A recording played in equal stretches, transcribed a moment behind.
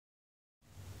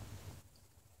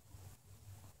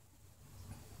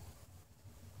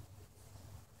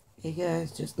Hey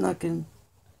guys, just knocking.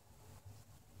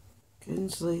 Couldn't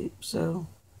sleep, so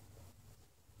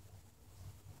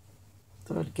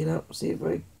thought I'd get up, see if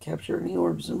I capture any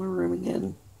orbs in my room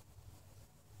again.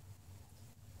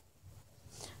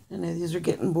 I know these are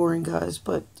getting boring, guys,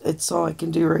 but it's all I can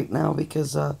do right now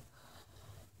because the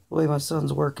way my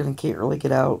son's working and can't really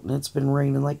get out, and it's been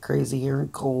raining like crazy here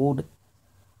and cold.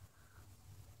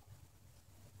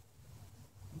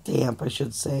 Damp, I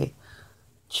should say.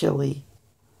 Chilly.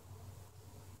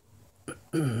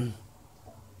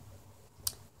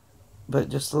 But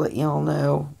just to let y'all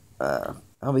know,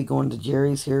 I'll be going to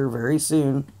Jerry's here very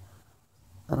soon.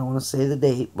 I don't want to say the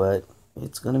date, but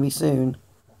it's going to be soon.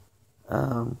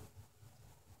 Um,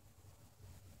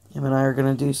 Him and I are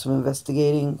going to do some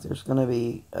investigating. There's going to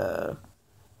be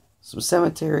some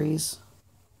cemeteries.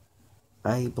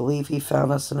 I believe he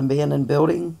found us an abandoned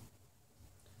building.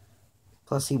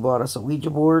 Plus, he bought us a Ouija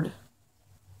board.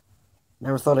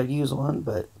 Never thought I'd use one,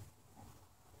 but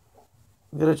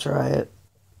I'm going to try it.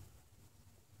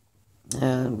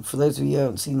 And for those of you who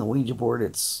haven't seen the Ouija board,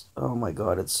 it's, oh my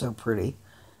god, it's so pretty.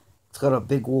 It's got a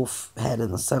big wolf head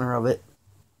in the center of it.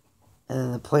 And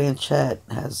then the planchette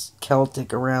has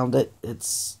Celtic around it.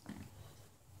 It's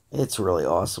really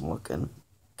awesome looking.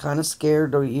 Kind of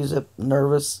scared to use it,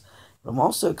 nervous. But I'm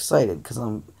also excited because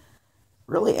I'm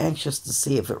really anxious to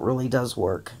see if it really does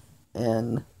work.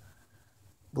 And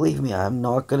believe me, I'm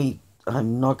not gonna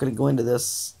go into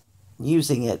this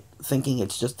using it thinking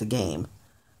it's just a game.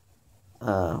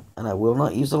 And I will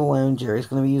not use it alone. Jerry's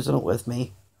going to be using it with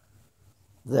me.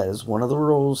 That is one of the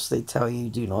rules. They tell you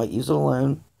do not use it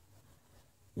alone.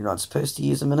 You're not supposed to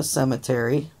use them in a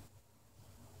cemetery.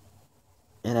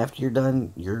 And after you're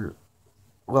done,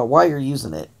 while you're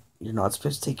using it, you're not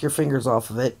supposed to take your fingers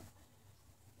off of it.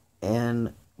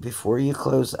 And before you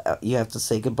close out, you have to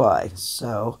say goodbye.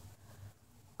 So,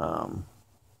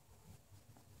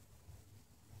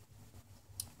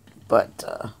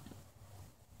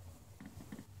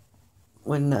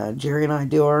 when Jerry and I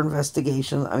do our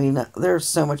investigation, I mean, there's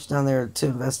so much down there to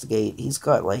investigate. He's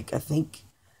got, like,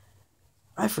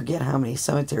 I forget how many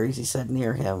cemeteries he said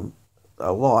near him.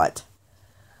 A lot.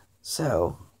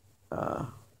 So,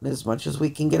 as much as we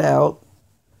can get out,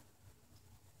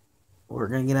 we're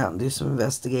going to get out and do some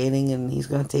investigating, and he's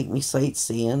going to take me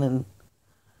sightseeing, and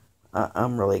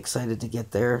I'm really excited to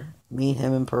get there, meet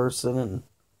him in person, and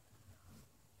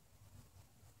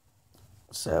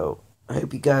so I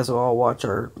hope you guys will all watch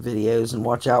our videos and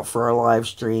watch out for our live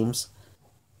streams.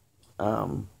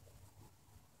 Be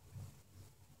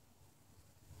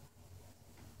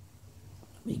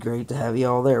great to have you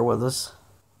all there with us.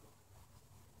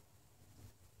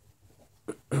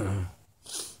 But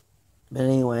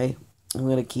anyway, I'm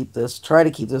gonna try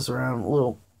to keep this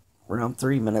around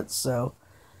 3 minutes. So,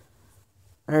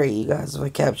 all right, you guys, if I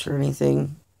capture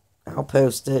anything, I'll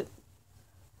post it.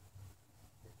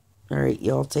 All right,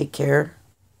 y'all take care.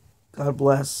 God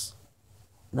bless.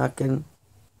 Knuckin,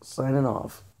 signing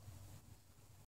off.